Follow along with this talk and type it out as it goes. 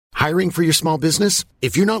Hiring for your small business?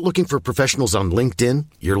 If you're not looking for professionals on LinkedIn,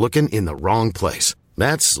 you're looking in the wrong place.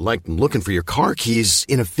 That's like looking for your car keys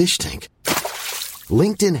in a fish tank.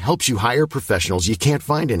 LinkedIn helps you hire professionals you can't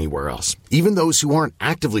find anywhere else, even those who aren't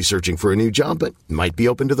actively searching for a new job but might be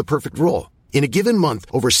open to the perfect role. In a given month,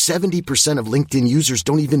 over 70% of LinkedIn users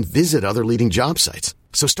don't even visit other leading job sites.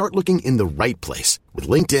 So start looking in the right place. With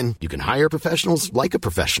LinkedIn, you can hire professionals like a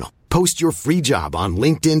professional. Post your free job on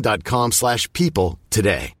linkedin.com/people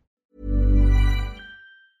today.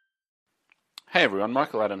 Hey everyone,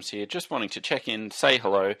 Michael Adams here, just wanting to check in, say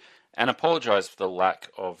hello, and apologise for the lack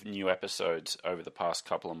of new episodes over the past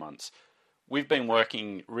couple of months. We've been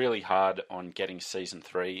working really hard on getting Season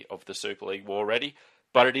 3 of the Super League War ready,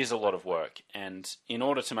 but it is a lot of work, and in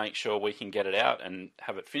order to make sure we can get it out and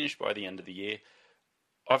have it finished by the end of the year,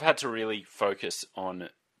 I've had to really focus on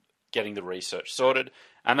getting the research sorted,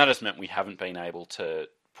 and that has meant we haven't been able to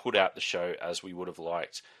put out the show as we would have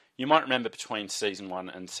liked. You might remember between Season 1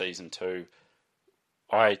 and Season 2,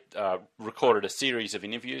 I recorded a series of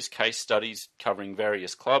interviews, case studies covering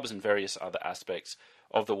various clubs and various other aspects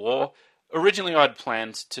of the war. Originally, I'd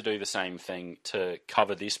planned to do the same thing to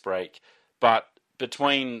cover this break, but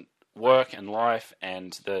between work and life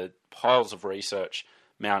and the piles of research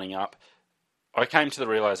mounting up, I came to the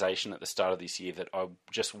realization at the start of this year that I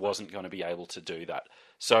just wasn't going to be able to do that.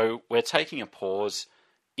 So we're taking a pause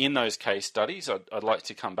in those case studies. I'd like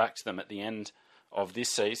to come back to them at the end of this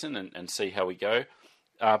season and see how we go.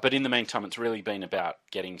 But in the meantime, it's really been about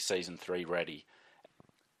getting Season 3 ready.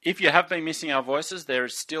 If you have been missing our voices, there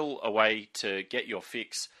is still a way to get your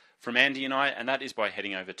fix from Andy and I, and that is by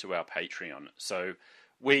heading over to our Patreon. So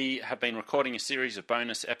we have been recording a series of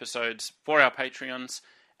bonus episodes for our Patreons,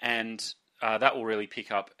 and that will really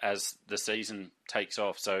pick up as the season takes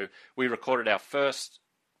off. So we recorded our first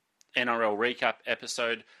NRL recap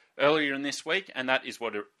episode earlier in this week, and that is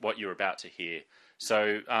what you're about to hear.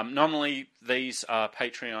 So normally these are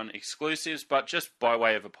Patreon exclusives, but just by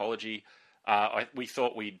way of apology, we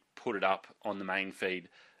thought we'd put it up on the main feed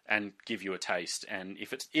and give you a taste. And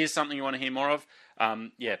if it is something you want to hear more of,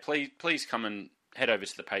 please come and head over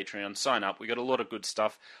to the Patreon, sign up. We got a lot of good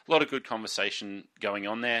stuff, a lot of good conversation going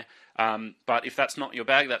on there. But if that's not your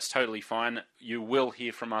bag, that's totally fine. You will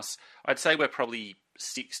hear from us. I'd say we're probably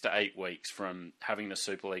 6 to 8 weeks from having the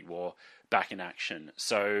Super League War back in action.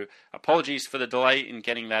 So apologies for the delay in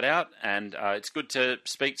getting that out, and it's good to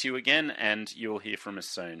speak to you again, and you'll hear from us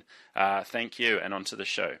soon. Thank you, and on to the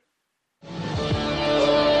show.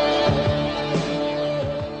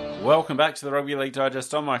 Welcome back to the Rugby League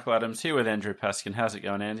Digest. I'm Michael Adams, here with Andrew Paskin. How's it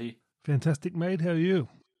going, Andy? Fantastic, mate. How are you?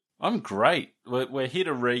 I'm great. We're here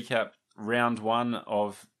to recap round 1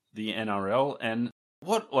 of the NRL, and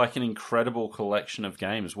what an incredible collection of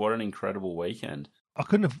games. What an incredible weekend. I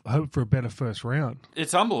couldn't have hoped for a better first round.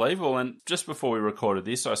 It's unbelievable. And just before we recorded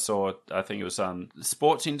this, I think it was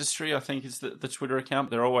Sports Industry, I think is the Twitter account.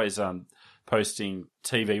 They're always posting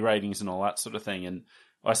TV ratings and all that sort of thing. And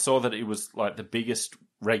I saw that it was like the biggest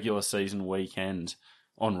regular season weekend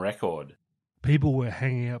on record. People were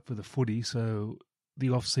hanging out for the footy, so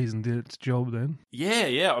the off-season did its job then.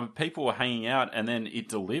 Yeah. I mean, people were hanging out, and then it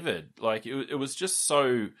delivered. Like, it was just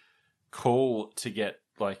so cool to get,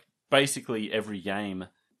 like, basically every game,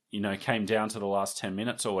 came down to the last 10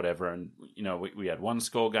 minutes or whatever. And, we had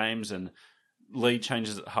one-score games and lead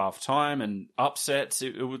changes at half-time and upsets.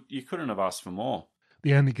 You couldn't have asked for more.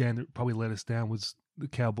 The only game that probably let us down was the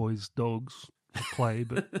Cowboys-Dogs play,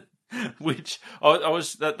 but... Which I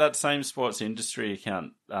was that same Sports Industry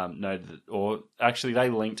account noted that, or actually they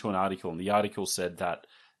linked to an article, and the article said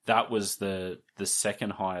that was the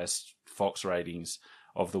second highest Fox ratings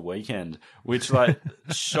of the weekend, which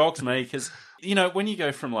shocked me because when you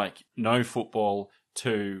go from no football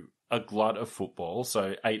to a glut of football,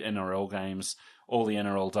 so 8 NRL games, all the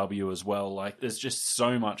NRLW as well, there's just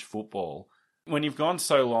so much football. When you've gone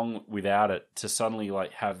so long without it, to suddenly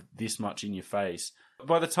have this much in your face.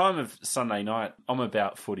 By the time of Sunday night, I'm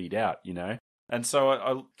about footied out, And so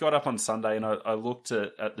I got up on Sunday and I looked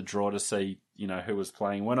at the draw to see, who was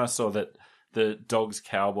playing. When I saw that the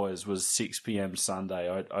Dogs-Cowboys was 6 p.m.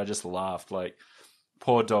 Sunday, I just laughed,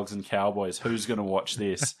 poor Dogs and Cowboys, who's going to watch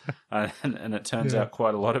this? and it turns out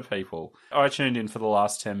quite a lot of people. I tuned in for the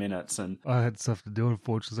last 10 minutes. And I had stuff to do,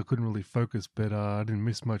 unfortunately. I couldn't really focus, but I didn't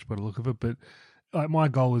miss much by the look of it. But my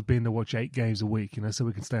goal has been to watch 8 games a week, so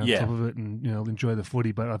we can stay on top of it and, enjoy the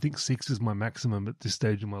footy. But I think 6 is my maximum at this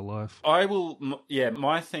stage in my life. I will,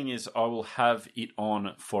 my thing is I will have it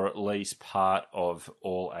on for at least part of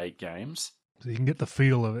all 8 games. So you can get the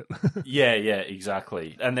feel of it. Yeah,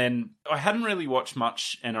 exactly. And then I hadn't really watched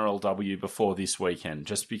much NRLW before this weekend,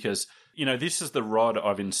 just because This is the rod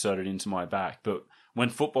I've inserted into my back, but when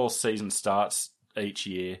football season starts each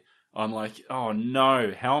year, I'm like, oh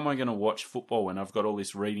no, how am I going to watch football when I've got all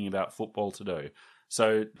this reading about football to do?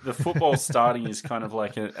 So the football starting is kind of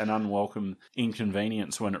like an unwelcome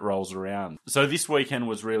inconvenience when it rolls around. So this weekend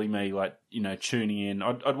was really me, tuning in.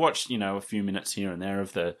 I'd watched, a few minutes here and there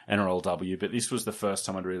of the NRLW, but this was the first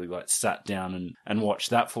time I'd really sat down and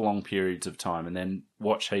watched that for long periods of time, and then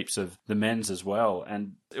watch heaps of the men's as well.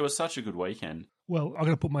 And it was such a good weekend. Well, I'm going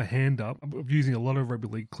to put my hand up. I'm using a lot of rugby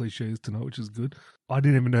league cliches tonight, which is good. I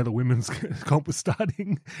didn't even know the women's comp was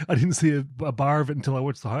starting. I didn't see a bar of it until I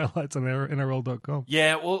watched the highlights on NRL.com.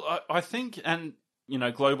 Yeah, well, I think, and,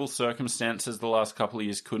 global circumstances the last couple of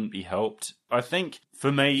years couldn't be helped. I think,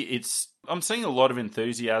 for me, I'm seeing a lot of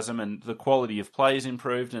enthusiasm and the quality of play is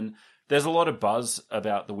improved, and there's a lot of buzz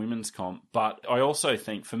about the women's comp. But I also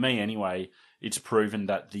think, for me anyway, it's proven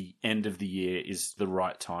that the end of the year is the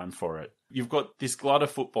right time for it. You've got this glut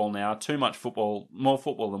of football now, too much football, more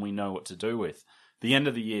football than we know what to do with. The end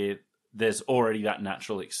of the year, there's already that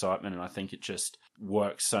natural excitement, and I think it just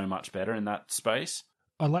works so much better in that space.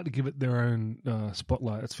 I'd like to give it their own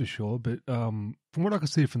spotlight, that's for sure. But from what I can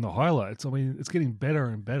see from the highlights, I mean, it's getting better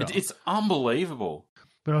and better. It's unbelievable.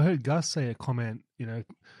 But I heard Gus say a comment,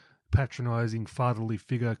 patronising fatherly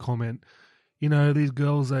figure comment. These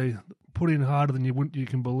girls, they put in harder than you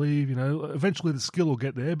can believe. Eventually the skill will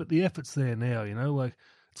get there, but the effort's there now.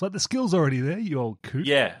 It's like the skill's already there, you old coot.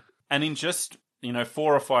 Yeah, and in just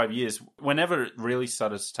 4 or 5 years, whenever it really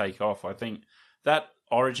started to take off, I think that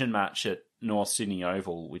Origin match at North Sydney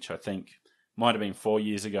Oval, which I think might have been 4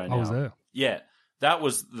 years ago now. I was there. Yeah, that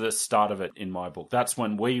was the start of it in my book. That's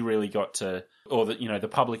when we really got to, or the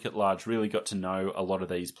public at large really got to know a lot of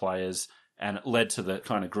these players, and it led to the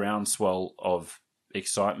kind of groundswell of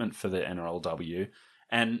excitement for the NRLW.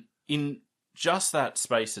 And in just that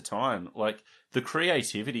space of time, the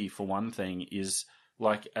creativity, for one thing, is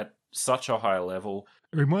at such a high level.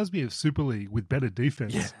 It reminds me of Super League with better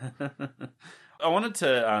defense. Yeah. I wanted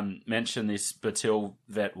to mention this Batil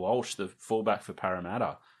Vet-Walsh, the fullback for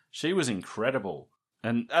Parramatta. She was incredible.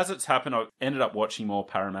 And as it's happened, I've ended up watching more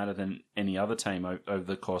Parramatta than any other team over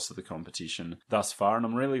the course of the competition thus far, and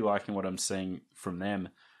I'm really liking what I'm seeing from them.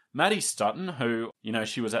 Maddie Stutton, who,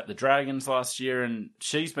 she was at the Dragons last year, and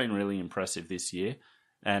she's been really impressive this year,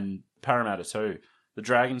 and Parramatta too. The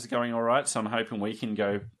Dragons are going all right, so I'm hoping we can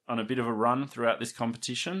go on a bit of a run throughout this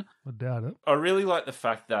competition. I doubt it. I really like the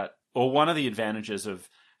fact that, or one of the advantages of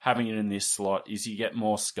having it in this slot is you get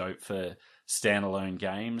more scope for standalone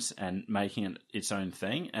games and making it its own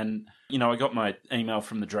thing. And, I got my email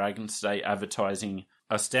from the Dragons today advertising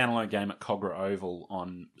a standalone game at Kogarah Oval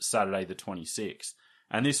on Saturday the 26th.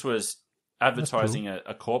 And this was advertising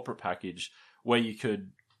a corporate package where you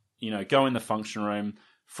could, go in the function room,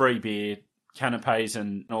 free beer, canapes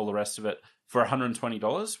and all the rest of it for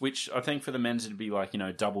 $120, which I think for the men's it'd be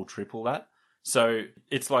double, triple that. So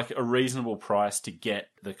it's like a reasonable price to get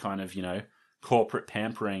the kind of, corporate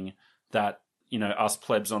pampering that, us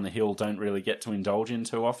plebs on the hill don't really get to indulge in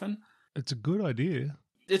too often. It's a good idea.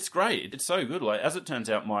 It's great. It's so good. As it turns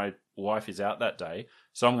out, my wife is out that day,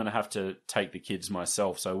 so I'm going to have to take the kids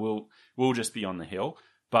myself. So we'll just be on the hill.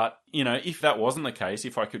 But, if that wasn't the case,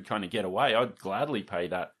 if I could kind of get away, I'd gladly pay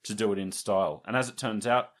that to do it in style. And as it turns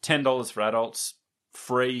out, $10 for adults,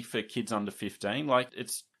 free for kids under 15.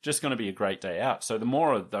 It's just going to be a great day out. So the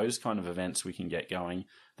more of those kind of events we can get going,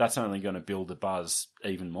 that's only going to build the buzz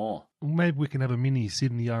even more. Maybe we can have a mini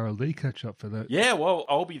Sydney RLD catch-up for that. Yeah, well,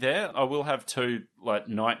 I'll be there. I will have two,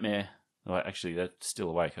 nightmare... Well, actually, they're still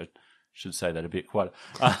awake. I should say that a bit quieter.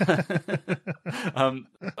 I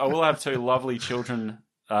will have two lovely children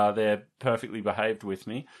there perfectly behaved with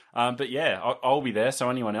me. But yeah, I'll be there. So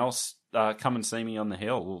anyone else, come and see me on the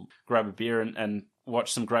hill. We'll grab a beer and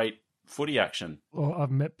watch some great footy action. Well,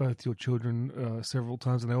 I've met both your children several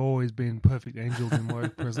times, and they've always been perfect angels in my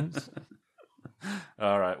presence.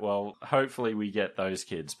 All right. Well, hopefully we get those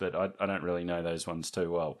kids, but I don't really know those ones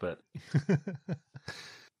too well. But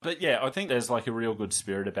yeah, I think there's a real good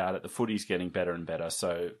spirit about it. The footy's getting better and better,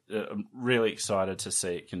 so I'm really excited to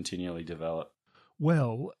see it continually develop.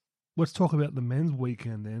 Well, let's talk about the men's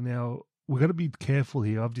weekend then. Now, we've got to be careful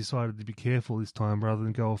here. I've decided to be careful this time rather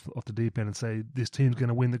than go off the deep end and say this team's going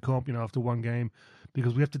to win the comp, after one game,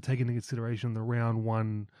 because we have to take into consideration the round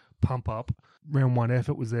one pump up. Round one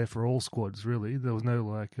effort was there for all squads, really. There was no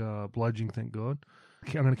bludging, thank God.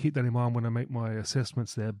 I'm going to keep that in mind when I make my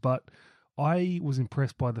assessments there. But I was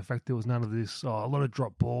impressed by the fact there was none of this, a lot of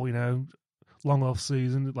drop ball, long off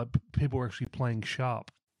season. People were actually playing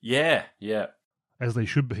sharp. Yeah. As they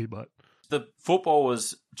should be, but... the football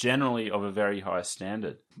was generally of a very high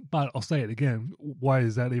standard. But I'll say it again, why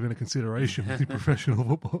is that even a consideration with professional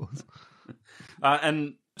footballers?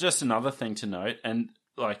 And just another thing to note, and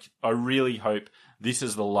I really hope this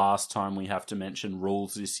is the last time we have to mention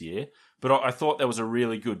rules this year, but I thought there was a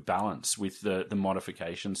really good balance with the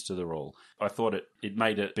modifications to the rule. I thought it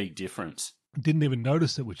made a big difference. Didn't even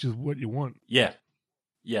notice it, which is what you want. Yeah,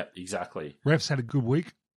 exactly. Refs had a good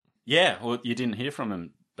week. Yeah, well, you didn't hear from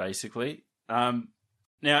them, basically. Now,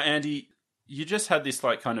 Andy, you just had this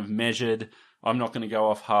kind of measured, I'm not going to go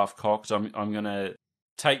off half-cocked, I'm going to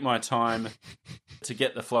take my time to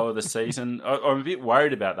get the flow of the season. I'm a bit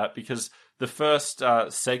worried about that because the first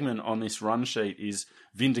segment on this run sheet is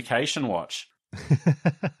Vindication Watch,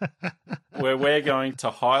 where we're going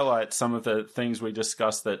to highlight some of the things we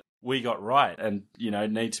discussed that we got right and,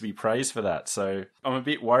 need to be praised for that. So I'm a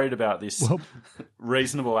bit worried about this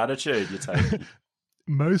reasonable attitude you're taking.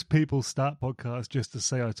 Most people start podcasts just to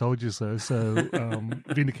say, I told you so. So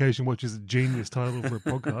Vindication Watch is a genius title for a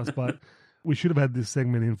podcast, but we should have had this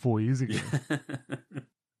segment in 4 years ago.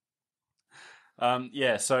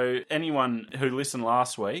 So anyone who listened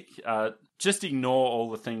last week, just ignore all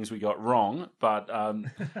the things we got wrong, but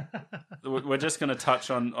we're just going to touch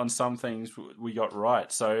on some things we got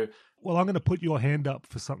right. So, well, I'm going to put your hand up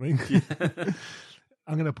for something.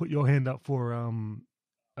 I'm going to put your hand up for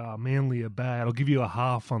Manly are bad. I'll give you a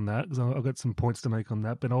half on that because I've got some points to make on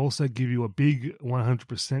that, but I'll also give you a big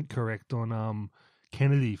 100% correct on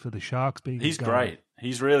Kennedy for the Sharks being. He's great.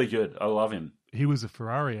 He's really good. I love him. He was a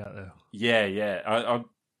Ferrari out there. Yeah. I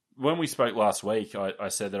when we spoke last week, I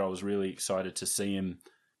said that I was really excited to see him,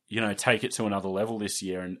 take it to another level this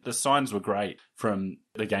year. And the signs were great from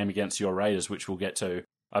the game against your Raiders, which we'll get to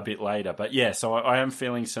a bit later. But yeah, so I am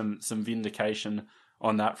feeling some vindication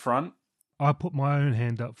on that front. I put my own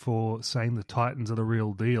hand up for saying the Titans are the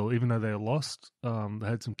real deal. Even though they lost, they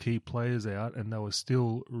had some key players out and they were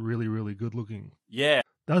still really, really good looking. Yeah.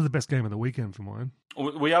 That was the best game of the weekend for mine.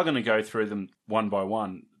 We are going to go through them one by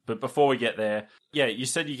one. But before we get there, you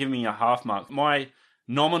said you give me a half mark. My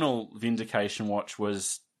nominal Vindication Watch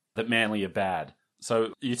was that Manly are bad.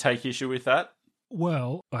 So you take issue with that?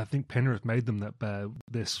 Well, I think Penrith made them that bad.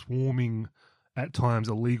 They're swarming, at times,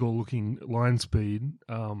 illegal-looking line speed.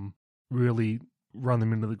 Really run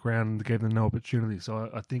them into the ground and gave them no opportunity. So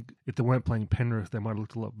I think if they weren't playing Penrith, they might have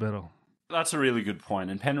looked a lot better. That's a really good point.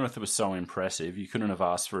 And Penrith was so impressive. You couldn't have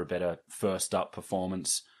asked for a better first-up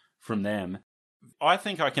performance from them. I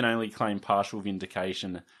think I can only claim partial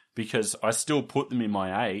vindication because I still put them in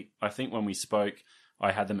my 8. I think when we spoke,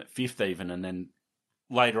 I had them at 5th even, and then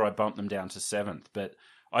later I bumped them down to 7th. But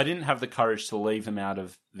I didn't have the courage to leave them out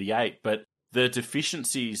of the 8. But the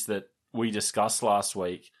deficiencies that we discussed last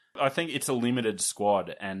week, I think it's a limited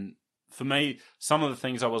squad. And for me, some of the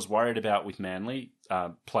things I was worried about with Manly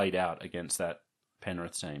played out against that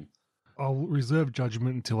Penrith team. I'll reserve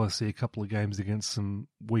judgment until I see a couple of games against some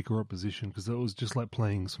weaker opposition because it was just like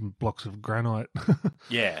playing some blocks of granite.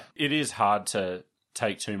 Yeah, it is hard to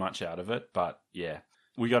take too much out of it, but yeah,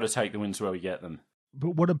 we got to take the wins where we get them.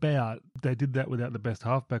 But what about they did that without the best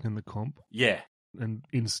halfback in the comp? Yeah. And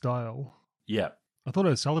in style. Yeah. I thought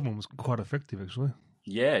O'Sullivan was quite effective, actually.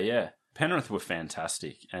 Yeah. Penrith were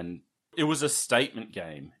fantastic, and it was a statement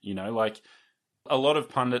game, a lot of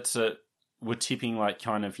pundits were tipping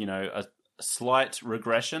a slight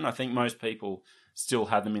regression. I think most people still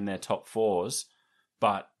had them in their top 4s,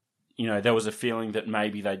 but, there was a feeling that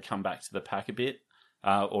maybe they'd come back to the pack a bit,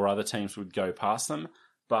 or other teams would go past them.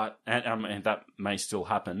 But and that may still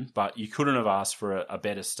happen, but you couldn't have asked for a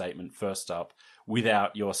better statement first up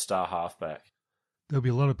without your star halfback. There'll be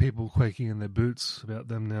a lot of people quaking in their boots about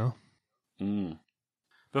them now.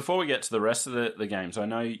 Before we get to the rest of the games, I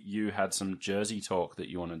know you had some jersey talk that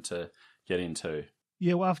you wanted to get into.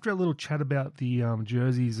 Yeah, well, after a little chat about the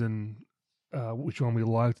jerseys and which one we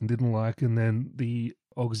liked and didn't like, and then the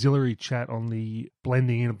auxiliary chat on the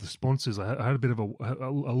blending in of the sponsors, I had a bit of a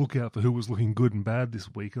look out for who was looking good and bad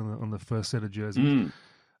this week on the first set of jerseys.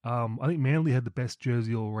 I think Manly had the best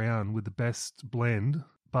jersey all round with the best blend,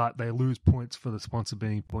 but they lose points for the sponsor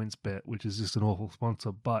being PointsBet, which is just an awful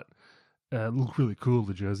sponsor, but it looked really cool,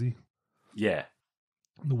 the jersey. Yeah.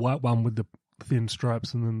 The white one with the thin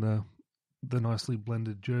stripes and then the nicely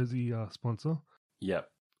blended jersey sponsor. Yep.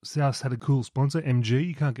 South had a cool sponsor, MG.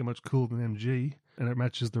 You can't get much cooler than MG, and it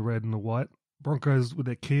matches the red and the white. Broncos with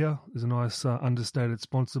their Kia is a nice understated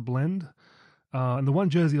sponsor blend. And the one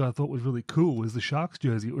jersey I thought was really cool was the Sharks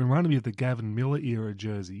jersey. It reminded me of the Gavin Miller era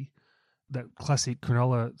jersey, that classic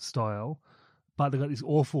Cronulla style, but they got this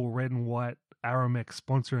awful red and white Aramex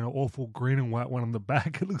sponsor and an awful green and white one on the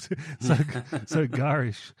back. It looks so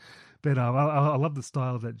garish. But I love the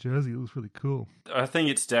style of that jersey. It looks really cool. I think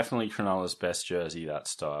it's definitely Cronulla's best jersey, that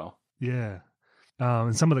style. Yeah.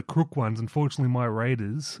 And some of the crook ones, unfortunately, my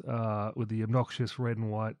Raiders, with the obnoxious red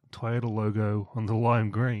and white Toyota logo on the lime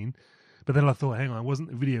green. But then I thought, hang on, wasn't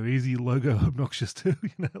the Video Easy logo obnoxious too?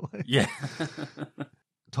 Yeah.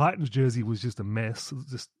 Titans jersey was just a mess. It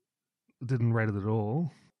just didn't rate it at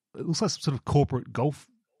all. It looks like some sort of corporate golf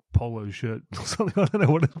polo shirt or something. I don't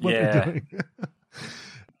know what they're doing.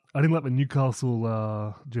 I didn't like the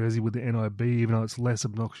Newcastle jersey with the NIB, even though it's less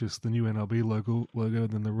obnoxious, the new NIB logo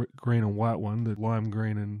than the green and white one, the lime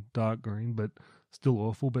green and dark green, but still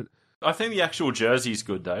awful. But I think the actual jersey's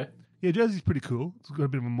good, though. Yeah, jersey's pretty cool. It's got a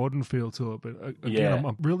bit of a modern feel to it. But again,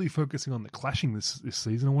 I'm really focusing on the clashing this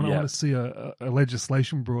season. I want to see a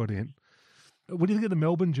legislation brought in. What do you think of the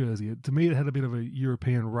Melbourne jersey? To me, it had a bit of a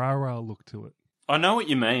European rah-rah look to it. I know what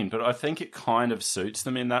you mean, but I think it kind of suits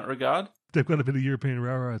them in that regard. They've got a bit of European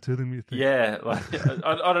rah-rah to them, you think? Yeah,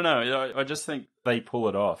 I don't know. I just think they pull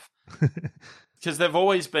it off. Because they've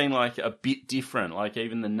always been, a bit different.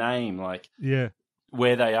 Even the name,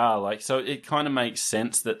 where they are. So it kind of makes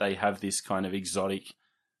sense that they have this kind of exotic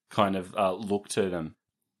kind of look to them.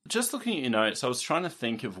 Just looking at your notes, I was trying to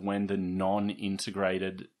think of when the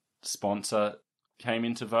non-integrated sponsor came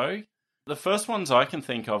into vogue. The first ones I can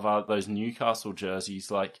think of are those Newcastle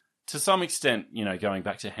jerseys, to some extent, going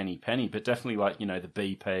back to Henny Penny, but definitely the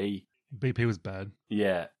BP. BP was bad.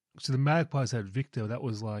 Yeah. So the Magpies had Victor, that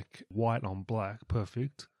was white on black,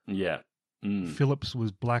 perfect. Yeah. Phillips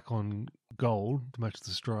was black on gold to match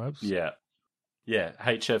the stripes. Yeah. Yeah.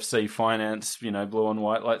 HFC Finance, blue on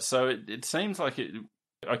white. So it seems like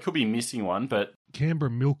I could be missing one, but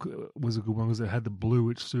Canberra Milk was a good one because it had the blue,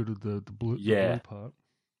 which suited the blue, the blue part.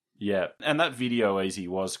 Yeah. And that Video Easy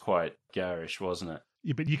was quite garish, wasn't it?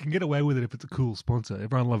 Yeah, but you can get away with it if it's a cool sponsor.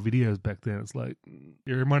 Everyone loved videos back then. It's it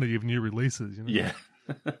reminded you of new releases, Yeah.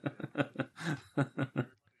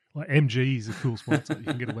 MG is a cool sponsor. You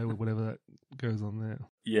can get away with whatever that goes on there.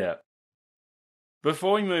 Yeah.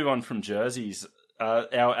 Before we move on from jerseys,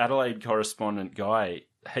 our Adelaide correspondent, Guy,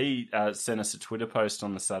 he sent us a Twitter post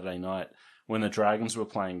on the Saturday night when the Dragons were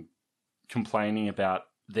playing, complaining about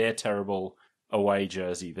their terrible away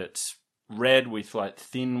jersey that's red with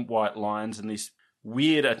thin white lines and this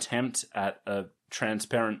weird attempt at a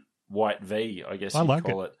transparent white V, I guess you'd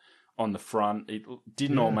call it, on the front. It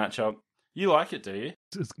didn't all match up. You like it, do you?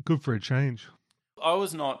 It's good for a change. I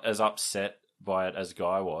was not as upset by it as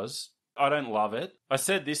Guy was. I don't love it. I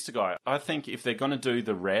said this to Guy. I think if they're going to do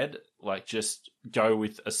the red, just go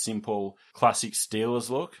with a simple classic Steelers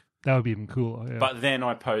look. That would be even cooler, yeah. But then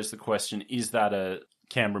I posed the question, is that a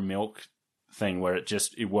Canberra Milk thing where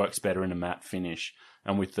it works better in a matte finish?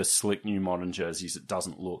 And with the slick new modern jerseys, it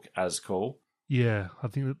doesn't look as cool. Yeah, I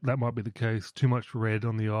think that might be the case. Too much red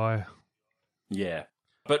on the eye. Yeah.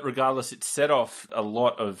 But regardless, it set off a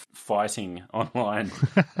lot of fighting online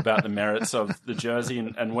about the merits of the jersey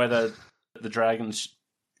and whether the Dragons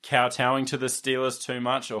kowtowing to the Steelers too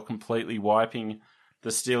much or completely wiping the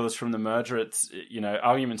Steelers from the merger. It's,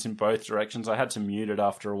 arguments in both directions. I had to mute it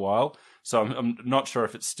after a while, so I'm not sure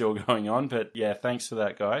if it's still going on, but yeah, thanks for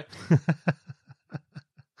that, Guy.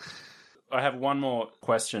 I have one more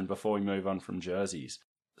question before we move on from jerseys.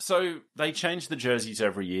 So they change the jerseys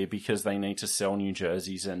every year because they need to sell new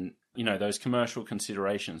jerseys and, those commercial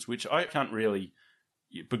considerations, which I can't really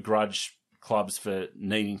begrudge clubs for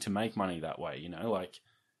needing to make money that way.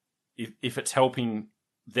 If it's helping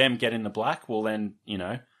them get in the black, well then,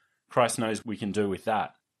 Christ knows we can do with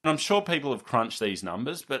that. And I'm sure people have crunched these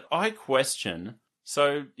numbers, but I question.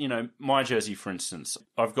 So, my jersey, for instance,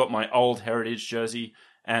 I've got my old Heritage jersey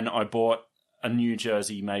and I bought a new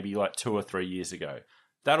jersey maybe 2 or 3 years ago.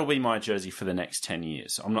 That'll be my jersey for the next 10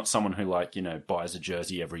 years. I'm not someone who buys a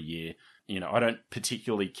jersey every year. I don't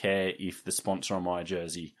particularly care if the sponsor on my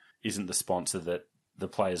jersey isn't the sponsor that the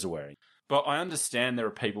players are wearing. But I understand there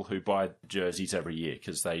are people who buy jerseys every year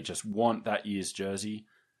because they just want that year's jersey.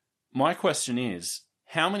 My question is,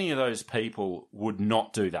 how many of those people would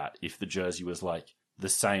not do that if the jersey was the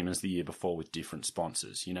same as the year before with different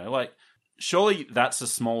sponsors? Surely that's a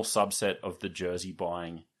small subset of the jersey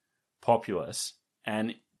buying populace.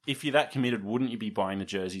 And if you're that committed, wouldn't you be buying the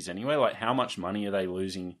jerseys anyway? How much money are they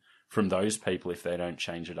losing from those people if they don't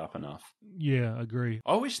change it up enough? Yeah, I agree.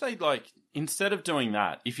 I wish they'd instead of doing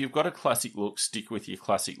that, if you've got a classic look, stick with your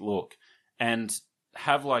classic look and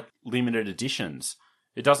have limited editions.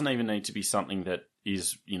 It doesn't even need to be something that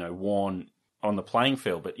is, worn on the playing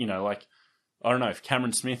field. But, I don't know, if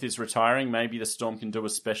Cameron Smith is retiring, maybe the Storm can do a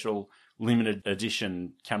special limited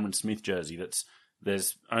edition Cameron Smith jersey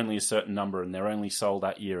there's only a certain number and they're only sold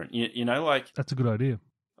that year. And, That's a good idea.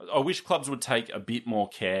 I wish clubs would take a bit more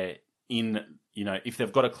care in, if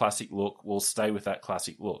they've got a classic look, we'll stay with that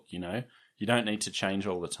classic look, You don't need to change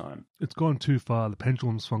all the time. It's gone too far. The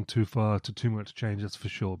pendulum swung too far to too much change, that's for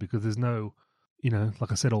sure, because there's no,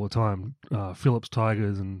 like I said all the time, Phillips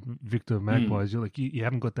Tigers and Victor Magpies, you're like, you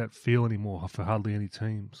haven't got that feel anymore for hardly any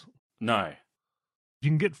teams. No. You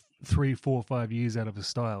can get 3, 4, 5 years out of a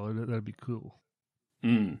style. That'd be cool.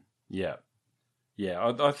 Yeah.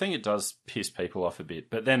 Yeah, I think it does piss people off a bit.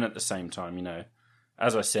 But then at the same time,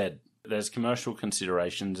 as I said, there's commercial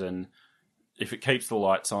considerations, and if it keeps the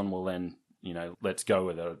lights on, well then, let's go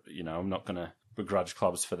with it. I'm not going to begrudge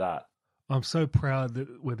clubs for that. I'm so proud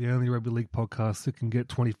that we're the only rugby league podcast that can get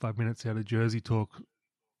 25 minutes out of Jersey talk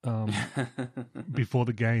before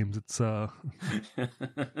the games. It's all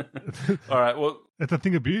right. Well, it's a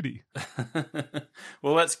thing of beauty.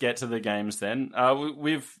 Well, let's get to the games then.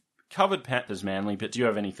 We've covered Panthers Manly, but do you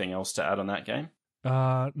have anything else to add on that game?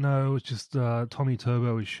 No, it's just Tommy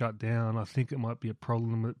Turbo is shut down. I think it might be a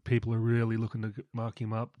problem that people are really looking to mark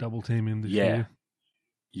him up, double team him this year.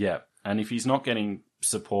 Yeah, and if he's not getting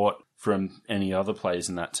support from any other players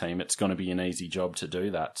in that team, it's going to be an easy job to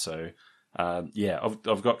do that. So,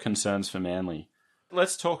 I've got concerns for Manly.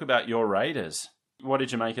 Let's talk about your Raiders. What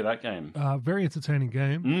did you make of that game? Very entertaining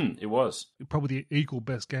game. It was. Probably the equal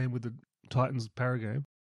best game with the Titans-Para game.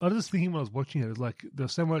 I was just thinking when I was watching it, it was like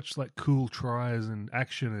there's so much like cool tries and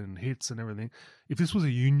action and hits and everything. If this was a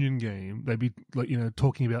union game, they'd be like,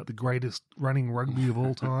 talking about the greatest running rugby of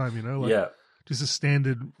all time, just a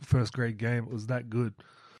standard first grade game. It was that good.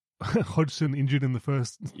 Hodgson injured in the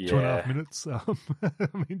first 2.5 minutes. I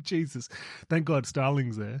mean, Jesus. Thank God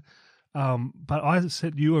Starling's there. But I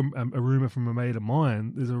sent you a rumor from a mate of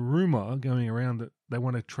mine. There's a rumor going around that they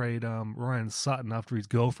want to trade Ryan Sutton after his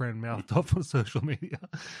girlfriend mouthed off on social media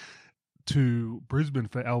to Brisbane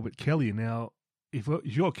for Albert Kelly. Now, if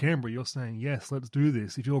you're Canberra, you're saying, yes, let's do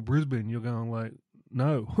this. If you're Brisbane, you're going like,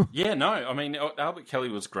 no. Yeah, no. I mean, Albert Kelly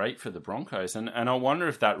was great for the Broncos. And I wonder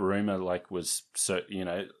if that rumor was,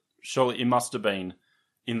 surely it must have been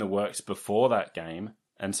in the works before that game.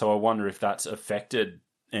 And so I wonder if that's affected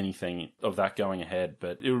anything of that going ahead,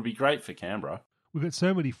 but it would be great for Canberra. We've got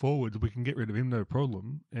so many forwards, we can get rid of him, no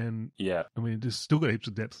problem. And I mean, just still got heaps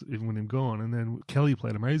of depth even with him gone. And then Kelly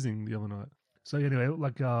played amazing the other night. So anyway,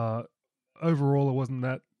 overall, I wasn't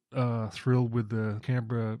that thrilled with the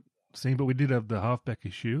Canberra scene, but we did have the halfback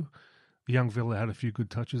issue. Young Villa had a few good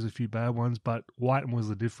touches, a few bad ones, but Whiten was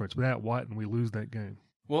the difference. Without Whiten, we lose that game.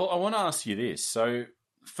 Well, I want to ask you this. So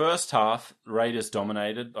first half, Raiders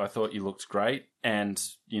dominated. I thought you looked great. And,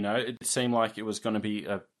 it seemed like it was going to be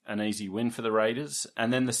an easy win for the Raiders.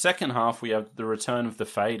 And then the second half, we have the return of the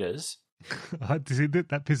Faders. That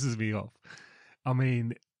pisses me off. I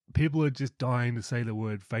mean, people are just dying to say the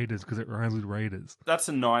word Faders because it rhymes with Raiders. That's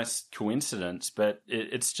a nice coincidence, but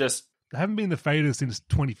it's just... They haven't been the Faders since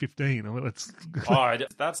 2015. I mean,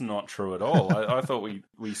 that's not true at all. I thought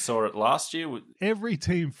we saw it last year. Every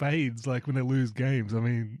team fades like when they lose games. I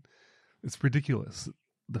mean, it's ridiculous,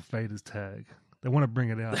 the Faders tag. They want to bring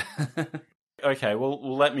it out. Okay,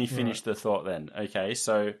 well, let me finish the thought then. Okay,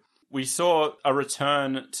 so we saw a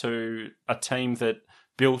return to a team that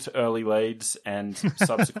built early leads and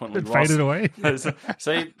subsequently lost. Faded away.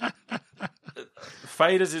 See,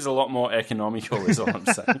 Faders is a lot more economical, is all I'm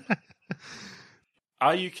saying.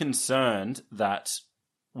 Are you concerned that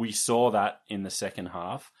we saw that in the second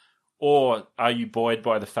half, or are you buoyed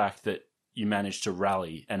by the fact that you managed to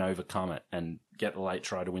rally and overcome it and get the late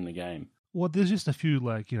try to win the game? Well, there's just a few,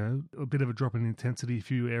 a bit of a drop in intensity, a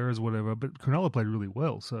few errors, whatever, but Cronulla played really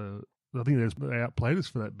well, so I think they outplayed us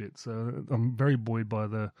for that bit, so I'm very buoyed by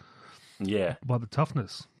the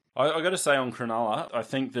toughness. I got to say on Cronulla, I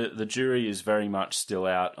think that the jury is very much still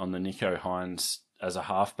out on the Nicho Hynes as a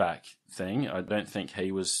halfback thing. I don't think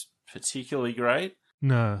he was particularly great.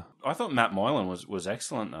 No. I thought Matt Moylan was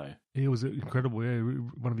excellent, though. He was incredible, yeah.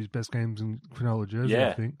 One of his best games in Cronulla jersey,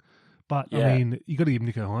 I think. But, I mean, you got to give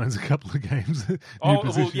Nicho Hynes a couple of games. In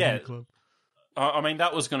the club. I mean,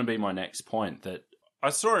 that was going to be my next point, that I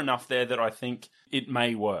saw enough there that I think it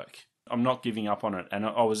may work. I'm not giving up on it. And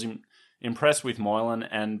I was impressed with Moylan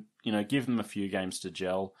and, give them a few games to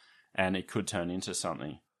gel and it could turn into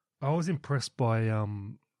something. I was impressed by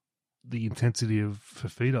the intensity of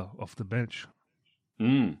Fafita off the bench.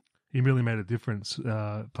 He really made a difference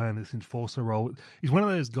playing this enforcer role. He's one of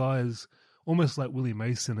those guys, almost like Willie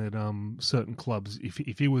Mason at certain clubs.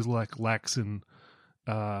 If he was like lax and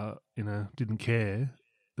didn't care,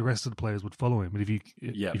 the rest of the players would follow him. But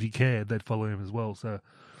if he cared, they'd follow him as well. So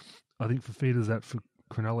I think Fafita's that for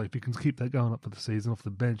Cronulla. If he can keep that going up for the season off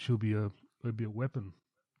the bench, he'll be a weapon.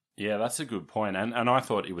 Yeah, that's a good point. And I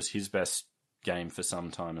thought it was his best game for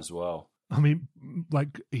some time as well. I mean,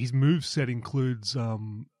 like, his move set includes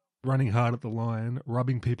running hard at the line,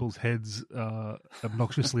 rubbing people's heads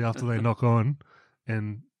obnoxiously after they knock on,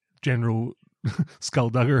 and general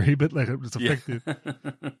skullduggery, but like it's effective.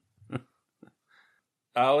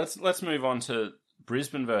 Yeah. Let's move on to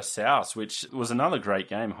Brisbane versus South, which was another great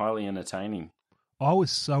game, highly entertaining. I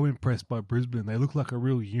was so impressed by Brisbane. They look like a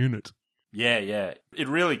real unit. Yeah. It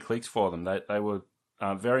really clicked for them. They were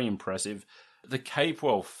very impressive. The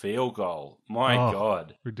Capewell field goal, my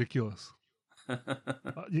God. Ridiculous.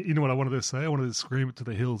 You know what I wanted to say? I wanted to scream it to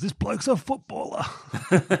the hills. This bloke's a footballer.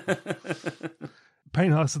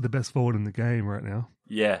 Payne Haas is the best forward in the game right now.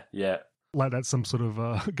 Yeah. Like that's some sort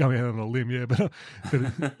of going out on a limb, yeah, but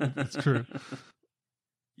it's true.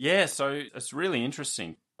 Yeah, so it's really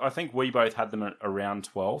interesting. I think we both had them at around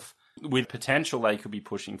 12. With potential, they could be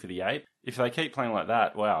pushing for the 8. If they keep playing like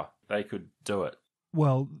that, wow, they could do it.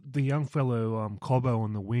 Well, the young fellow Cobbo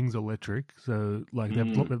on the wing's electric, so like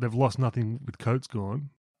they've lost nothing with Coates gone.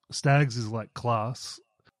 Staggs is like class.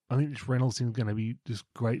 I think this Reynolds is going to be just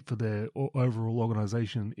great for their overall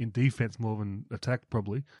organisation in defence more than attack,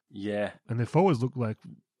 probably. Yeah. And their forwards look like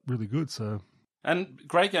really good, so... And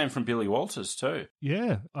great game from Billy Walters too.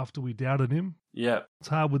 Yeah, after we doubted him. Yeah. It's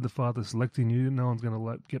hard with the father selecting you. No one's going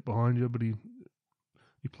to get behind you, but he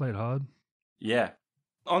played hard. Yeah.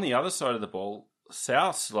 On the other side of the ball,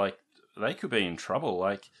 Souths, like, they could be in trouble.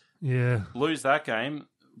 Like, yeah, lose that game,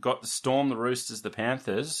 got to storm the Roosters, the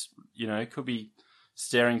Panthers, could be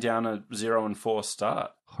staring down a 0-4 start.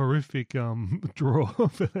 Horrific draw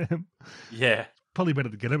for them. Yeah. Probably better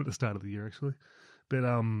to get him at the start of the year, actually.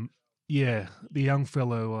 But, yeah, the young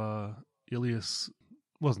fellow, Ilias,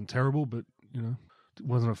 wasn't terrible, but, it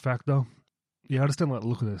wasn't a factor. Yeah, I just don't like the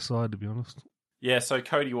look of their side, to be honest. Yeah, so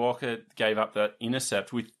Cody Walker gave up that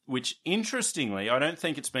intercept, which interestingly, I don't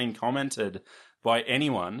think it's been commented by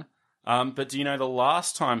anyone, but do you know the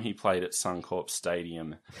last time he played at Suncorp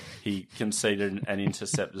Stadium, he conceded an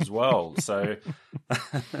intercept as well, so...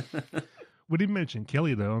 We didn't mention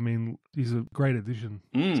Kelly, though. I mean, he's a great addition.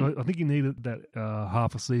 So I think he needed that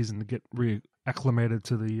half a season to get reacclimated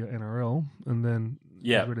to the NRL, and then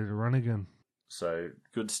he's ready to run again. So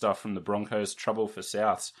good stuff from the Broncos. Trouble for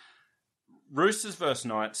Souths. Roosters versus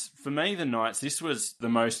Knights. For me, the Knights, this was the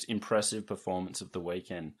most impressive performance of the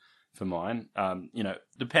weekend for mine.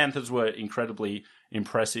 The Panthers were incredibly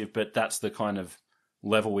impressive, but that's the kind of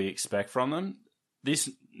level we expect from them. This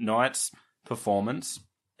Knights performance...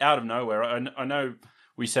 out of nowhere. I know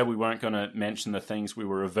we said we weren't going to mention the things we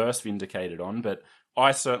were reverse vindicated on, but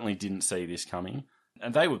I certainly didn't see this coming.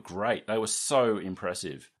 And they were great. They were so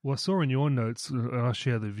impressive. Well, I saw in your notes, and I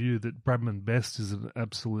share the view, that Bradman Best is an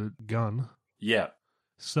absolute gun. Yeah.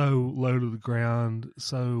 So low to the ground,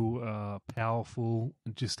 so powerful,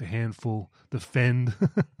 just a handful. Defend.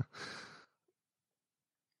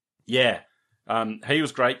 Yeah. He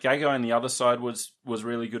was great. Gago on the other side was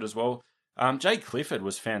really good as well. Jay Clifford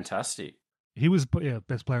was fantastic. He was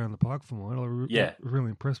best player on the park for mine. I was really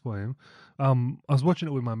impressed by him. I was watching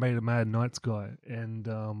it with my mate, a Mad Knights guy, and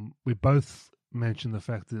we both mentioned the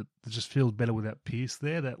fact that it just feels better without Pearce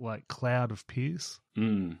there, that like cloud of Pearce.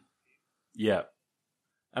 Yeah.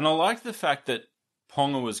 And I like the fact that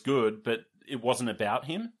Ponga was good, but it wasn't about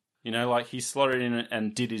him. Like he slotted in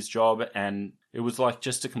and did his job, and it was like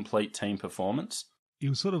just a complete team performance. He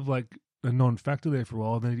was sort of like a non-factor there for a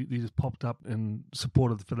while, then he just popped up and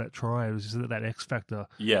supported for that try. It was just that X factor.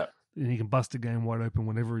 Yeah. And he can bust a game wide open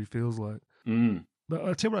whenever he feels like. But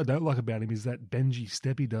I tell you what I don't like about him is that Benji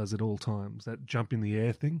step he does at all times, that jump in the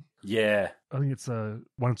air thing. Yeah. I think it's a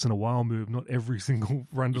once in a while move, not every single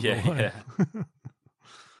run to the line. Yeah.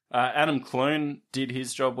 Adam Clune did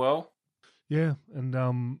his job well. Yeah,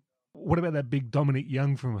 and what about that big Dominic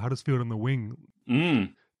Young from Huddersfield on the wing?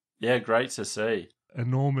 Yeah, great to see.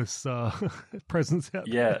 Enormous presence out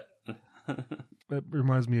there. Yeah. That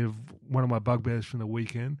reminds me of one of my bugbears from the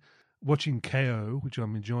weekend. Watching KO, which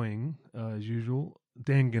I'm enjoying as usual.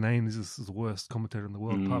 Dan Ganane is the worst commentator in the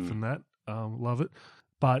world. Apart from that, love it.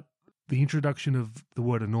 But the introduction of the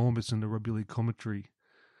word enormous in the rugby league commentary,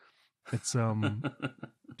 it's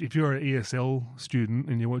if you're an ESL student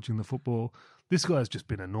and you're watching the football, this guy's just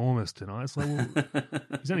been enormous tonight. It's like, well,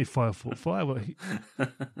 he's only 5'5".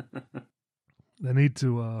 They need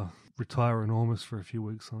to retire enormous for a few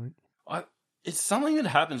weeks, I think. It's something that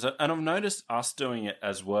happens, and I've noticed us doing it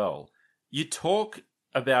as well. You talk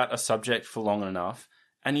about a subject for long enough,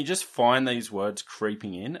 and you just find these words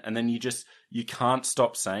creeping in, and then you can't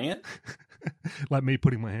stop saying it. Like me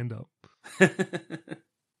putting my hand up.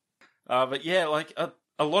 But yeah, like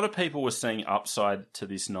a a lot of people were seeing upside to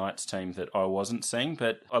this Knights team that I wasn't seeing,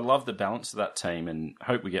 but I love the balance of that team and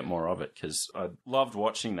hope we get more of it because I loved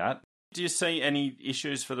watching that. Do you see any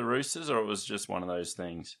issues for the Roosters, or it was just one of those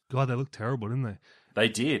things? God, they looked terrible, didn't they? They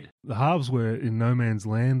did. The halves were in no man's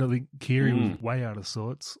land. I think Keary was way out of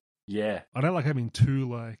sorts. Yeah. I don't like having two,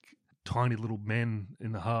 like, tiny little men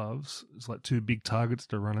in the halves. It's like two big targets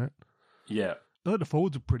to run at. Yeah. I thought the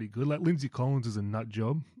forwards are pretty good. Like, Lindsay Collins is a nut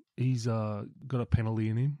job. He's got a penalty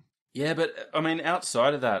in him. Yeah, but, I mean,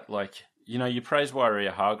 outside of that, like, you know, you praise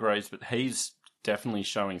Wairua Hargreaves, but he's definitely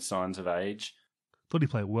showing signs of age. Thought he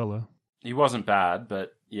played well, though. He wasn't bad,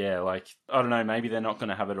 but yeah, like, I don't know, maybe they're not going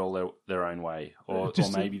to have it all their own way. Or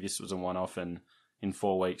maybe this was a one-off and in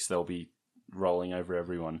 4 weeks they'll be rolling over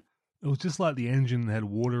everyone. It was just like the engine had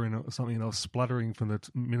water in it or something, and I was spluttering from the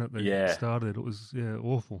minute they started. It was,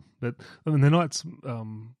 awful. But, I mean, the Knights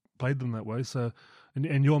played them that way, so...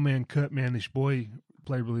 And your man, Kurt Manish-Boy,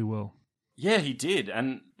 played really well. Yeah, he did.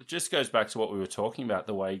 And it just goes back to what we were talking about,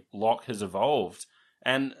 the way Locke has evolved.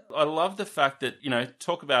 And I love the fact that, you know,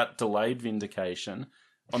 talk about delayed vindication.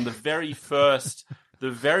 On the very first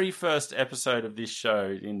episode of this show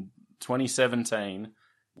in 2017,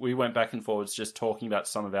 we went back and forwards just talking about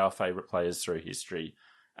some of our favourite players through history.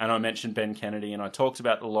 And I mentioned Ben Kennedy, and I talked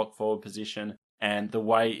about the lock forward position and the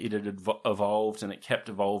way it had evolved, and it kept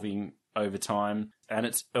evolving over time. And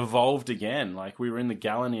it's evolved again. Like, we were in the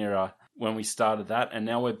Gallen era when we started that, and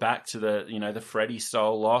now we're back to the, you know, the Freddie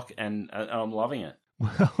style lock, and I'm loving it.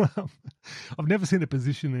 Well, I've never seen a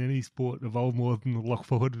position in any sport evolve more than the lock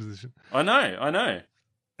forward position. I know.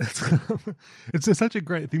 It's such a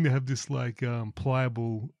great thing to have this, like,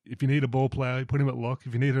 pliable. If you need a ball player, put him at lock.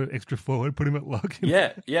 If you need an extra forward, put him at lock.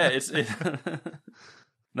 Yeah.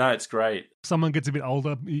 No, it's great. If someone gets a bit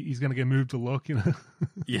older, he's going to get moved to lock, you know.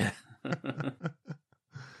 Yeah.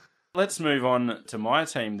 Let's move on to my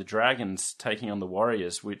team, the Dragons, taking on the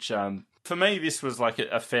Warriors, which for me, this was like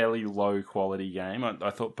a fairly low-quality game. I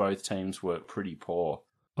thought both teams were pretty poor.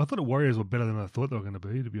 I thought the Warriors were better than I thought they were going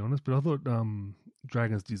to be honest, but I thought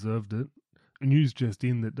Dragons deserved it. News just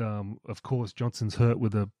in that, of course, Johnson's hurt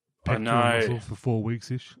with a pectoral muscle for 4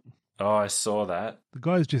 weeks-ish. Oh, I saw that. The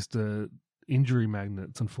guy's just a injury magnet.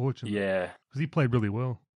 It's unfortunate. Yeah. Because he played really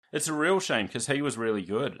well. It's a real shame because he was really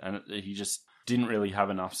good and he just didn't really have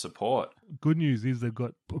enough support. Good news is they've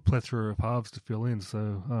got a plethora of halves to fill in,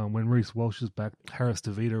 so when Reece Walsh is back, Harris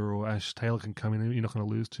DeVita or Ash Taylor can come in, you're not going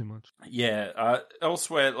to lose too much. Yeah.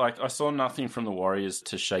 Elsewhere, like, I saw nothing from the Warriors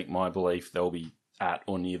to shake my belief they'll be at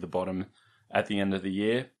or near the bottom at the end of the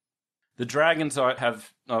year. The Dragons, I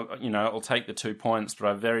have, I'll take the 2 points, but I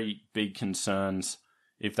have very big concerns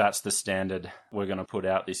if that's the standard we're going to put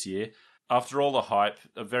out this year. After all the hype,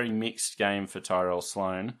 a very mixed game for Tyrell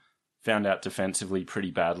Sloan. Found out defensively pretty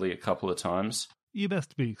badly a couple of times. Yeah, that's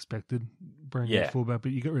to be expected. Brand new fullback,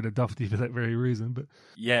 but you got rid of Duffy for that very reason. But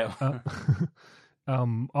yeah,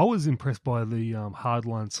 I was impressed by the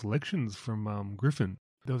hardline selections from Griffin.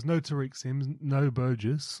 There was no Tariq Sims, no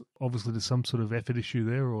Burgess. Obviously, there's some sort of effort issue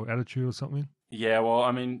there or attitude or something. Yeah, well,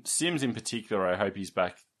 I mean, Sims in particular, I hope he's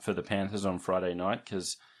back for the Panthers on Friday night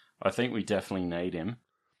because I think we definitely need him.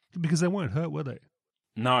 Because they weren't hurt, were they?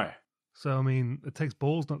 No. So, I mean, it takes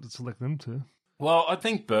balls not to select them to. Well, I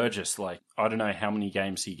think Burgess, like, I don't know how many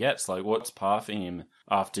games he gets. Like, what's par for him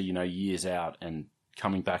after, years out and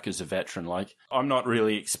coming back as a veteran? Like, I'm not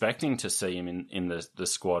really expecting to see him in the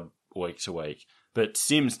squad week to week. But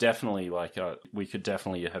Sims definitely, like, we could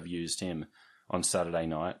definitely have used him on Saturday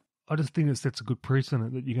night. I just think it sets a good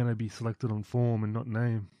precedent that you're going to be selected on form and not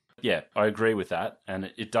name. Yeah, I agree with that.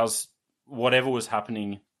 And it does, whatever was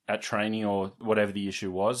happening at training or whatever the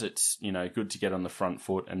issue was, it's, good to get on the front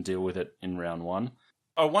foot and deal with it in round one.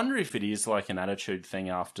 I wonder if it is like an attitude thing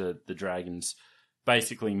after the Dragons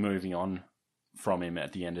basically moving on from him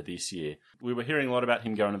at the end of this year. We were hearing a lot about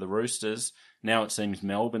him going to the Roosters. Now it seems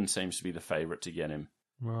Melbourne seems to be the favourite to get him.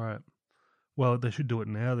 Right. Well, they should do it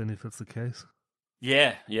now then if that's the case.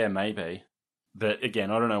 Yeah, maybe. But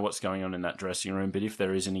again, I don't know what's going on in that dressing room, but if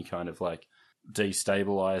there is any kind of like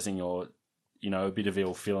destabilising or a bit of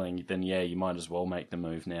ill feeling, then yeah, you might as well make the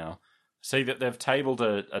move now. See that they've tabled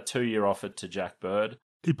a 2-year offer to Jack Bird.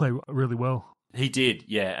 He played really well. He did,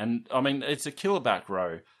 yeah. And I mean, it's a killer back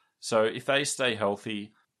row. So if they stay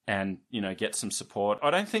healthy and, get some support,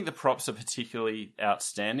 I don't think the props are particularly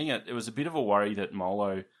outstanding. It was a bit of a worry that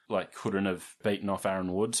Molo couldn't have beaten off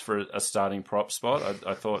Aaron Woods for a starting prop spot.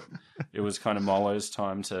 I thought it was kind of Molo's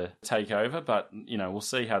time to take over, but, we'll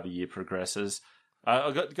see how the year progresses.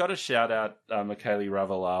 I got to shout out Michaeli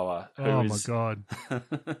Ravalawa. Oh, my God.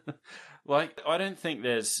 I don't think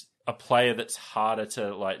there's a player that's harder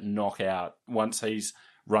to, knock out once he's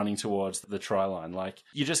running towards the try line. Like,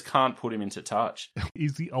 you just can't put him into touch.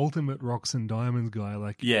 He's the ultimate rocks and diamonds guy.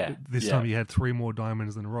 Like, this time he had 3 more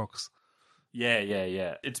diamonds than rocks.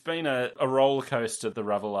 Yeah. It's been a roller coaster, the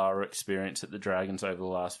Ravalawa experience at the Dragons over the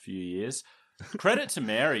last few years. Credit to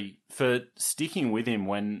Mary for sticking with him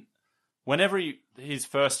whenever his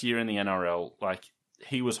first year in the NRL, like,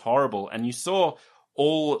 he was horrible. And you saw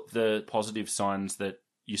all the positive signs that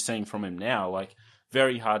you're seeing from him now. Like,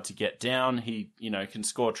 very hard to get down. He, can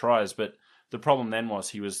score tries, but the problem then was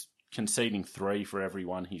he was conceding 3 for every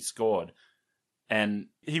one he scored. And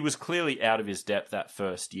he was clearly out of his depth that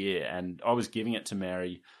first year. And I was giving it to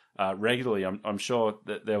Mary regularly. I'm sure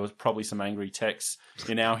that there was probably some angry texts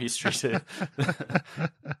in our history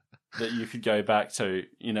that you could go back to,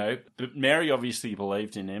 But Mary obviously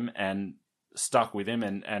believed in him and stuck with him.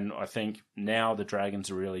 And I think now the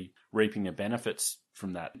Dragons are really reaping the benefits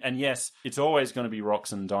from that. And yes, it's always going to be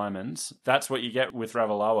rocks and diamonds. That's what you get with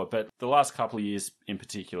Ravalawa. But the last couple of years in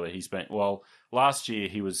particular, last year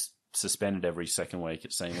he was suspended every second week,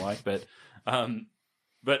 it seemed like. But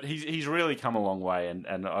he's really come a long way,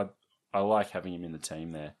 and I like having him in the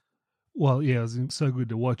team there. Well, yeah, it was so good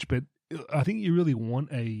to watch, but I think you really want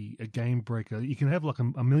a game breaker. You can have like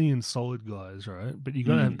a million solid guys, right? But you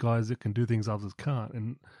got to have guys that can do things others can't.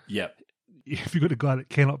 And if you've got a guy that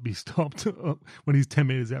cannot be stopped when he's 10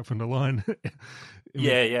 meters out from the line,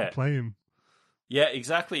 play him. Yeah,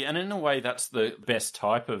 exactly. And in a way, that's the best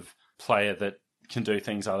type of player that can do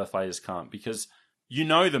things other players can't, because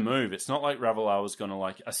the move. It's not like Ravalawa was going to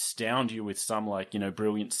like astound you with some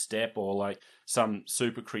brilliant step or like some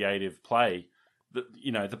super creative play.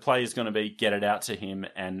 The play is going to be get it out to him,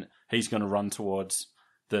 and he's going to run towards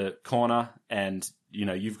the corner, and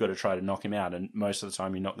you've got to try to knock him out. And most of the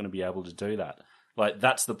time, you're not going to be able to do that. Like,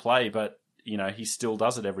 that's the play, but he still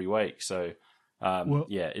does it every week. So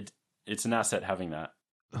it's an asset having that.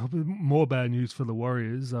 More bad news for the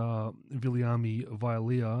Warriors. Viliami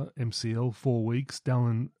Vailea, MCL, 4 weeks.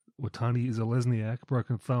 Dallin Watani is a Lesniak,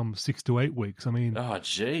 broken thumb, 6 to 8 weeks. I mean... Oh,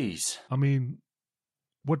 jeez. I mean,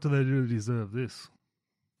 what do they do to deserve this?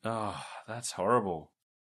 Oh, that's horrible.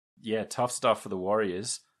 Yeah, tough stuff for the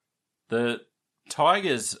Warriors. The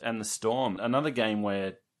Tigers and the Storm, another game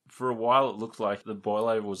where for a while it looked like the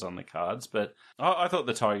boil-over was on the cards, but I thought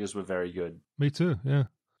the Tigers were very good. Me too, yeah.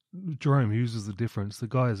 Jerome Hughes is the difference. The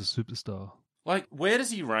guy is a superstar. Like, where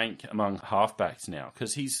does he rank among halfbacks now?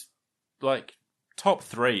 Because he's, like, top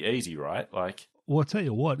 3 easy, right? Like, well, I'll tell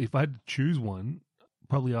you what, if I had to choose one,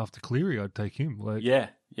 probably after Cleary, I'd take him. Like, yeah.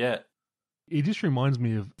 He just reminds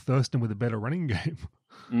me of Thurston with a better running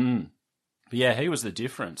game. But yeah, he was the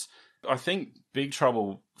difference. I think big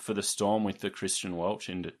trouble for the Storm with the Christian Welch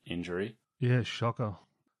injury. Yeah, shocker.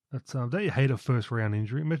 That's don't you hate a first-round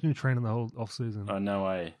injury? Imagine training the whole off-season. Oh, no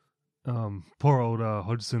way. Poor old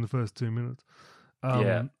Hodgson the first 2 minutes.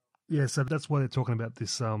 Yeah, so that's why they're talking about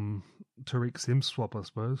this Tariq Sims swap, I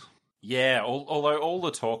suppose. Yeah, although all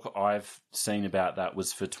the talk I've seen about that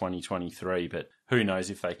was for 2023, but who knows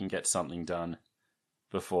if they can get something done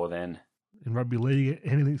before then. In rugby league,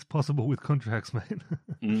 anything's possible with contracts, mate.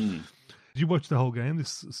 Did you watch the whole game,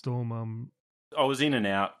 this Storm? I was in and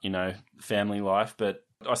out, family life, but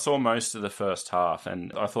I saw most of the first half,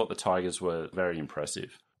 and I thought the Tigers were very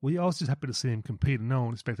impressive. Well, I was just happy to see him compete, and no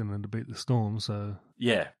one expected them to beat the Storm, so...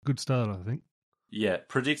 Yeah. Good start, I think. Yeah,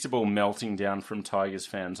 predictable melting down from Tigers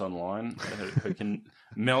fans online, who can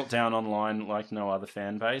melt down online like no other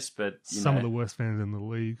fan base, but... Some of the worst fans in the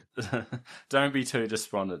league. Don't be too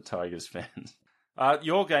despondent, Tigers fans.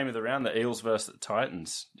 Your game of the round, the Eels versus the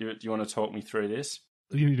Titans. Do you want to talk me through this?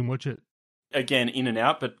 You didn't watch it? Again, in and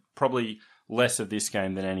out, but probably less of this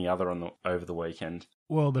game than any other over the weekend.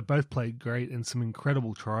 Well, they both played great, and some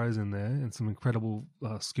incredible tries in there, and some incredible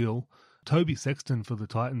skill. Toby Sexton for the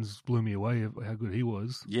Titans blew me away how good he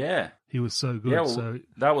was. Yeah. He was so good. Yeah, well, so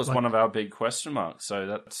that was one of our big question marks, so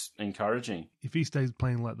that's encouraging. If he stays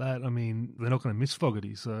playing like that, I mean, they're not going to miss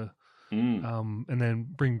Fogarty, so... and then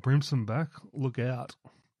bring Brimson back, look out.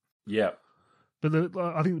 Yeah. But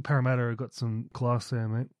I think the Parramatta have got some class there,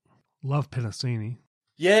 mate. Love Penasini.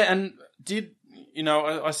 Yeah, and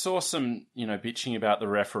I saw some, bitching about the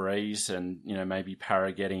referees and, maybe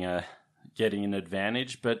Para getting an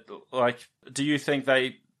advantage. But, do you think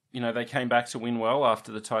they came back to win well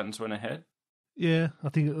after the Titans went ahead? Yeah, I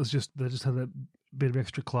think it was they just had that bit of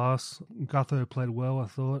extra class. Gutho played well, I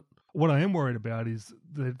thought. What I am worried about is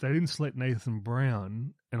that they didn't select Nathan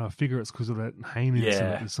Brown, and I figure it's because of that Hayne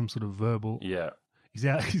incident. There's some sort of verbal. Yeah. He's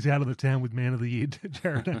out of the town with Man of the Year,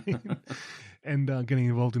 Jared Hayne, and getting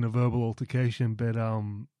involved in a verbal altercation. But I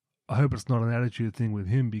hope it's not an attitude thing with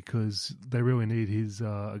him, because they really need his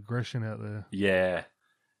aggression out there. Yeah.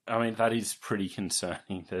 I mean, that is pretty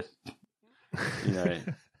concerning that, you know,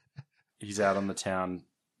 he's out on the town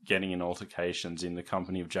getting in altercations in the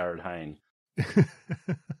company of Jared Hayne.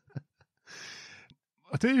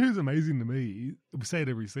 I'll tell you who's amazing to me. We say it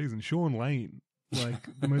every season. Sean Lane,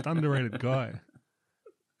 like the most underrated guy.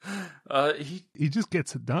 He just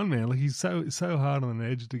gets it done, man. Like he's so hard on the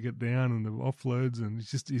edge to get down and the offloads, and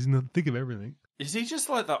he's in the thick of everything. Is he just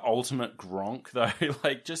like the ultimate Gronk though?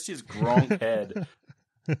 Like just his Gronk head.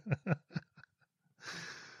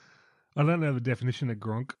 I don't know the definition of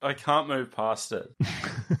Gronk. I can't move past it.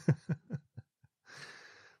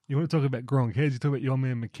 You want to talk about Gronk heads? You talk about your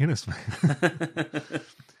man McInnes, man.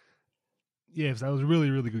 Yeah, so that was a really,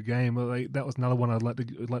 really good game. Like, that was another one I'd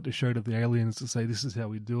like to show to the aliens to say this is how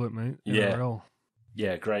we do it, mate. NRL.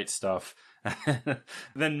 Yeah, great stuff.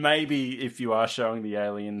 Then maybe if you are showing the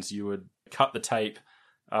aliens, you would cut the tape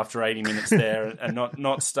after 80 minutes there and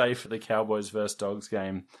not stay for the Cowboys versus Dogs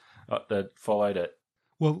game that followed it.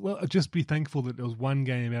 Well, just be thankful that there was one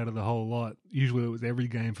game out of the whole lot. Usually it was every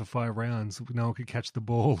game for 5 rounds. No one could catch the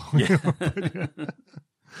ball. Yeah.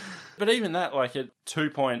 But even that, like a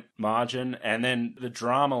 2-point margin, and then the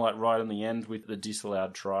drama like right on the end with the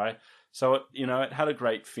disallowed try. So, it had a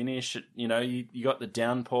great finish. You got the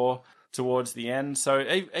downpour towards the end. So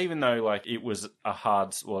even though like it was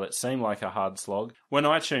it seemed like a hard slog, when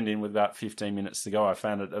I tuned in with about 15 minutes to go, I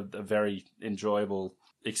found it a very enjoyable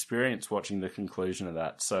experience watching the conclusion of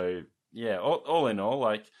that. So yeah, all in all,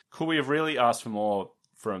 like, could we have really asked for more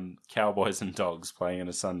from Cowboys and Dogs playing on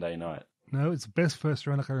a Sunday night? No, it's the best first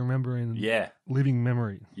round I can remember in living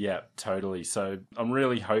memory. Yeah, totally. So I'm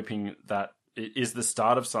really hoping that it is the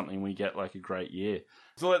start of something. We get like a great year.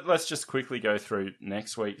 So let's just quickly go through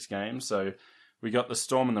next week's game. So we got the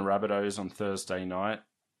Storm and the Rabbitohs on Thursday night.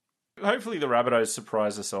 Hopefully the Rabbitohs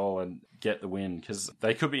surprise us all and get the win, because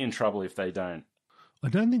they could be in trouble if they don't. I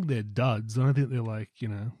don't think they're duds. I don't think they're like,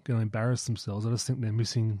 going to embarrass themselves. I just think they're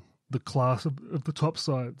missing the class of the top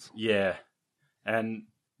sides. Yeah. And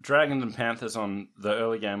Dragons and Panthers on the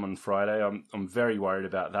early game on Friday, I'm very worried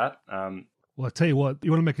about that. Well, I tell you what, you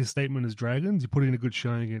want to make a statement as Dragons, you put in a good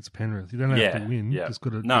showing against Penrith. You don't have to win. Yeah. Just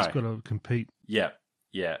got to compete. Yeah.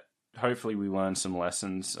 Hopefully we learn some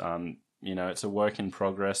lessons. It's a work in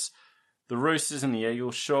progress. The Roosters and the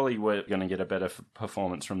Eagles, surely we're going to get a better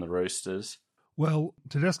performance from the Roosters. Well,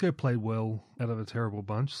 Tedesco played well out of a terrible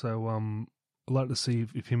bunch, so I'd like to see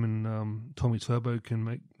if him and Tommy Turbo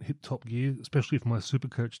can hit top gear, especially for my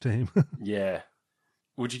Supercoach team. Yeah.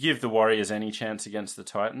 Would you give the Warriors any chance against the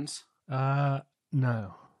Titans?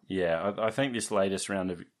 No. Yeah, I think this latest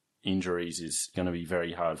round of injuries is going to be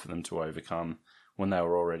very hard for them to overcome when they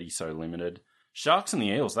were already so limited. Sharks and the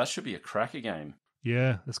Eels, that should be a cracker game.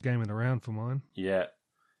 Yeah, that's gaming around for mine. Yeah.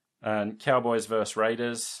 And Cowboys versus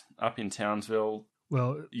Raiders up in Townsville.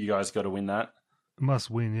 Well, you guys got to win that.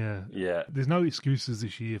 Must win, yeah. Yeah. There's no excuses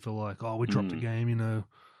this year for like, we dropped a game,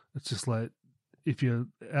 It's just like, if you're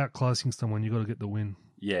outclassing someone, you got to get the win.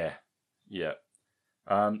 Yeah.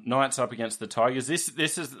 Knights up against the Tigers.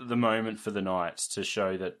 This is the moment for the Knights to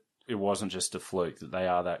show that it wasn't just a fluke, that they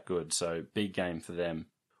are that good. So big game for them.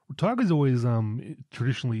 Well, Tigers always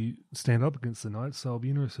traditionally stand up against the Knights, so I'll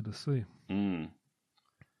be interested to see.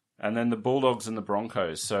 And then the Bulldogs and the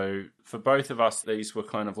Broncos. So for both of us, these were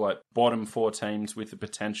kind of like bottom 4 teams with the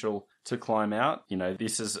potential to climb out.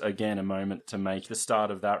 This is, again, a moment to make the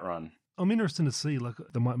start of that run. I'm interested to see, like,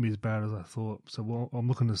 they might be as bad as I thought. So I'm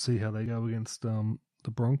looking to see how they go against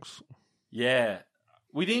the Bronx. Yeah.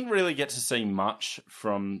 We didn't really get to see much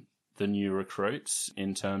from the new recruits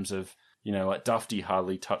in terms of, like Dufty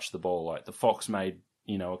hardly touched the ball. Like the Fox made,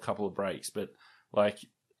 a couple of breaks, but like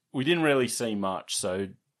we didn't really see much. So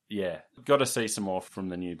yeah, got to see some more from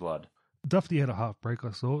the new blood. Dufty had a half break,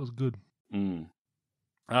 I saw. It was good.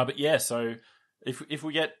 But yeah, so if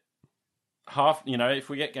we get if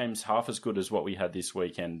we get games half as good as what we had this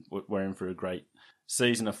weekend, we're in for a great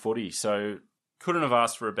season of footy. So couldn't have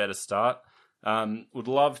asked for a better start. Would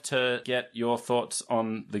love to get your thoughts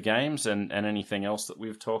on the games and anything else that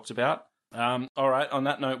we've talked about. All right, on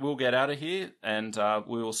that note, we'll get out of here and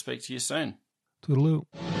we will speak to you soon. Toodaloo.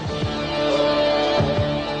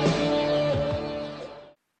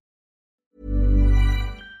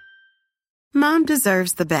 Mom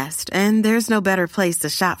deserves the best, and there's no better place to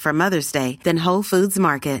shop for Mother's Day than Whole Foods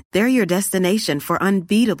Market. They're your destination for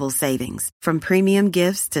unbeatable savings, from premium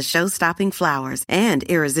gifts to show-stopping flowers and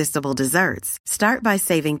irresistible desserts. Start by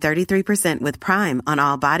saving 33% with Prime on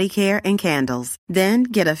all body care and candles. Then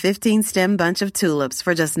get a 15-stem bunch of tulips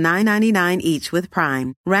for just $9.99 each with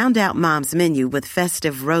Prime. Round out Mom's menu with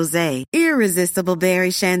festive rosé, irresistible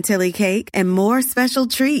berry chantilly cake, and more special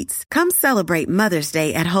treats. Come celebrate Mother's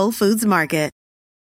Day at Whole Foods Market.